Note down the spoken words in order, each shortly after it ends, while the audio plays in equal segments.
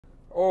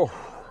Oh,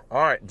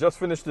 all right, just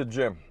finished the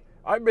gym.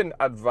 I've been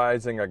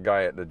advising a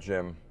guy at the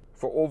gym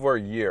for over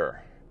a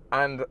year.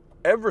 And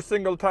every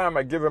single time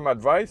I give him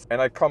advice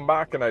and I come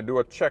back and I do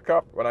a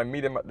checkup when I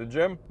meet him at the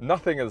gym,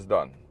 nothing is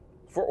done.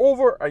 For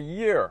over a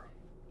year.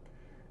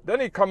 Then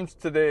he comes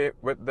today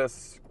with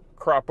this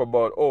crap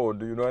about, oh,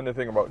 do you know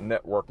anything about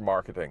network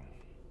marketing?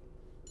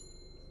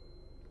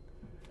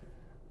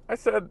 I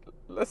said,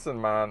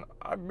 listen, man,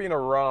 I've been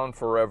around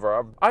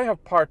forever. I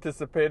have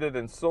participated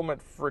in so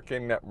many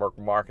freaking network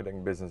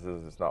marketing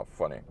businesses. It's not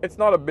funny. It's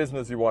not a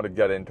business you want to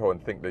get into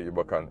and think that you're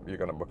going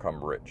to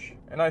become rich.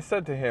 And I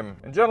said to him,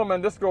 and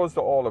gentlemen, this goes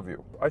to all of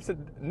you. I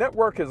said,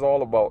 network is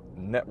all about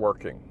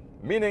networking.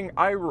 Meaning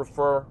I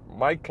refer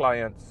my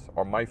clients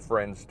or my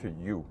friends to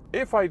you.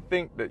 If I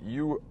think that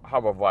you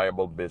have a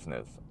viable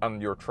business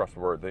and you're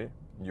trustworthy,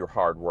 you're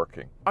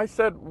hardworking. I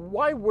said,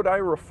 why would I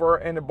refer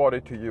anybody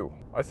to you?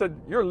 I said,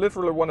 you're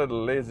literally one of the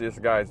laziest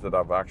guys that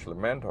I've actually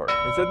mentored.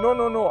 He said,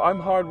 no,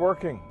 I'm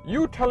hardworking.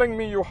 You telling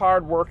me you're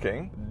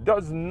hardworking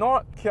does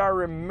not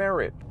carry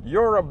merit.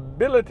 Your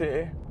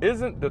ability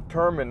isn't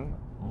determined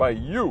by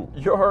you.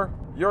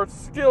 Your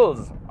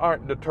skills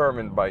aren't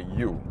determined by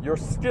you. Your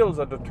skills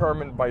are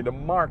determined by the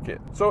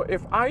market. So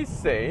if I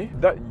say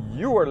that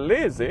you are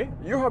lazy,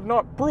 you have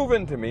not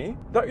proven to me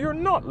that you're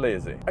not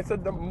lazy. I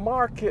said the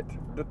market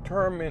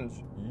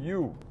determines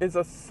you. It's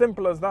as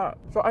simple as that.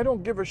 So I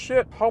don't give a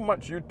shit how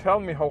much you tell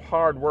me how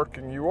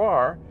hardworking you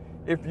are.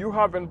 If you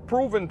haven't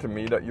proven to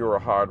me that you're a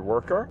hard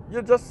worker,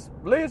 you're just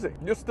lazy.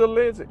 You're still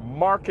lazy.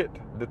 Market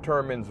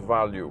determines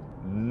value,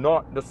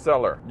 not the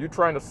seller. You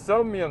trying to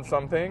sell me on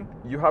something,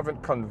 you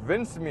haven't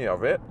convinced me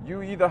of it.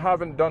 You either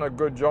haven't done a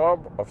good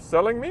job of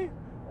selling me,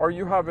 or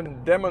you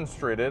haven't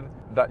demonstrated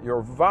that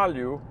your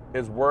value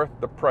is worth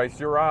the price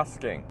you're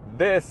asking.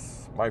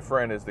 This, my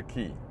friend, is the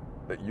key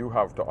that you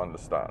have to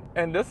understand.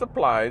 And this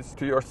applies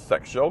to your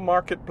sexual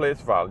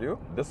marketplace value.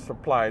 This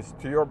applies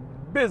to your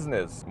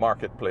business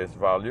marketplace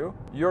value,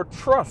 your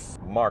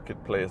trust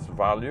marketplace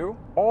value.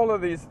 All of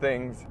these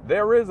things,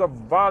 there is a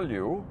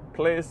value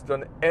placed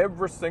on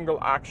every single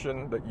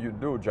action that you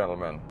do,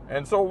 gentlemen.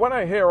 And so when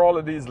I hear all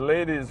of these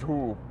ladies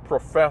who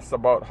profess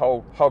about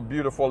how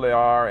beautiful they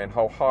are and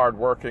how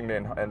hardworking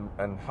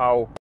and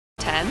how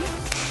 10?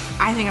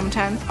 I think I'm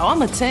 10. Oh,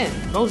 I'm a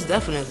 10, most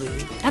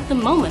definitely. At the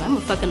moment, I'm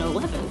a fucking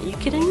 11. Are you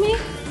kidding me?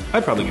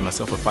 I'd probably give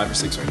myself a 5 or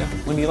 6 right now.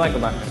 What do you like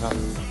about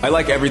yourself? I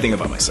like everything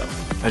about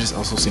myself. I just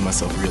also see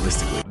myself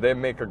realistically. they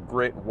make a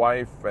great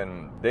wife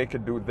and they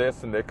could do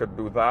this and they could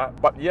do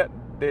that, but yet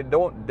they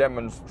don't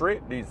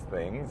demonstrate these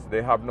things.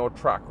 They have no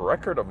track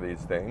record of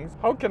these things.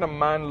 How can a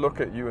man look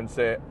at you and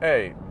say,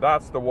 hey,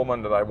 that's the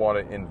woman that I want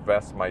to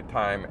invest my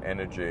time,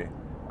 energy,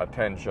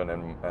 attention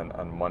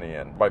and money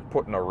in by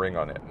putting a ring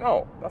on it?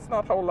 No, that's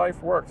not how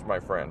life works, my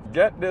friend.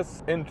 Get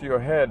this into your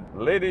head,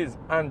 ladies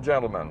and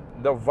gentlemen.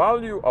 The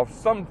value of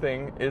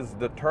something is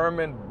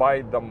determined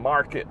by the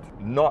market,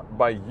 not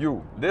by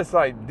you. This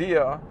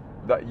idea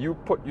that you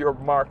put your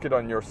market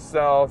on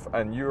yourself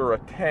and you're a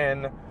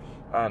 10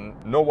 and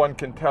no one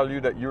can tell you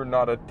that you're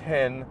not a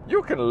 10.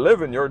 You can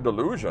live in your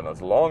delusion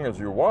as long as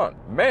you want.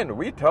 Men,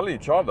 we tell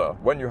each other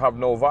when you have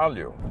no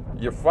value.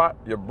 You're fat,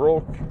 you're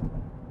broke,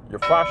 your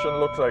fashion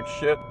looks like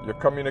shit, your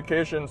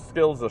communication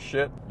skills are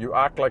shit, you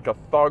act like a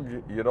thug,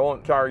 you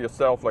don't carry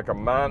yourself like a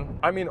man.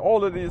 I mean,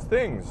 all of these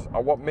things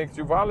are what makes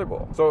you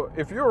valuable. So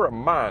if you're a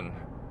man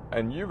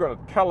and you're going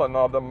to tell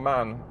another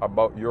man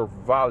about your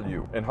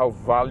value and how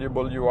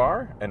valuable you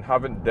are and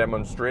haven't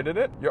demonstrated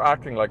it, you're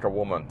acting like a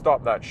woman.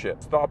 Stop that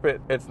shit. Stop it.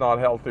 It's not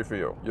healthy for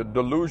you. You're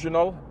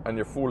delusional and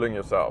you're fooling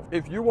yourself.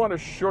 If you want to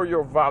show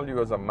your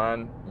value as a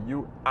man,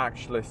 you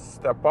actually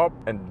step up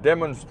and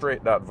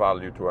demonstrate that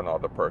value to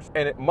another person.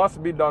 And it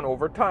must be done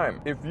over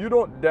time. If you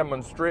don't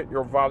demonstrate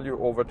your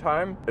value over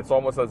time, it's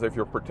almost as if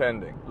you're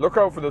pretending. Look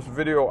out for this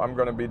video. I'm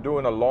going to be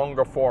doing a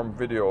longer form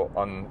video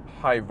on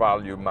high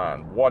value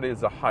man. What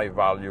is a high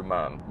value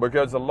man?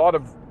 Because a lot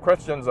of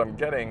questions I'm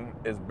getting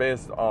is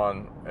based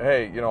on,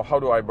 hey, how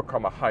do I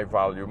become a high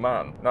value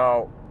man?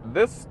 Now,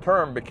 this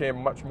term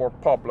became much more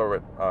popular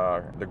with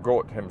the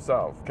GOAT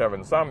himself,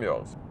 Kevin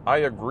Samuels. I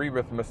agree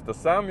with Mr.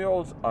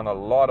 Samuels on a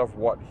lot of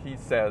what he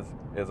says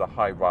is a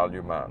high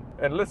value man.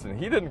 And listen,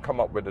 he didn't come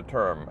up with the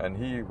term, and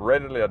he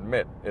readily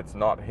admit it's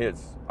not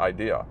his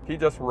idea. He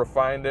just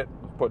refined it,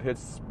 put his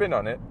spin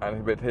on it,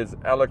 and with his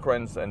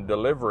eloquence and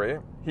delivery,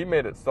 he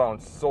made it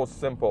sound so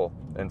simple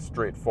and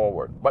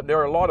straightforward. But there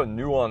are a lot of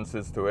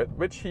nuances to it,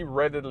 which he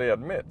readily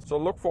admits. So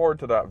look forward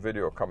to that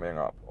video coming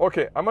up.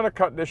 Okay, I'm going to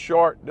cut this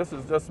short. This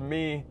is just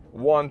me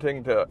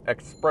wanting to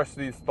express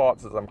these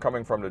thoughts as I'm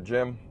coming from the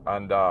gym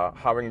and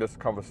having this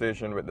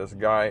conversation with this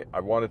guy. I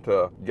wanted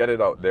to get it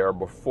out there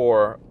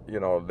before,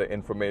 the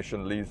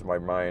information leaves my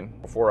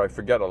mind, before I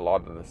forget a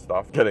lot of this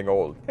stuff. Getting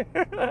old.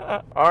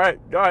 All right,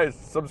 guys,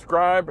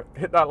 subscribe,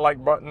 hit that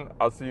like button.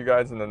 I'll see you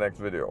guys in the next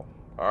video.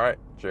 All right,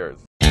 cheers.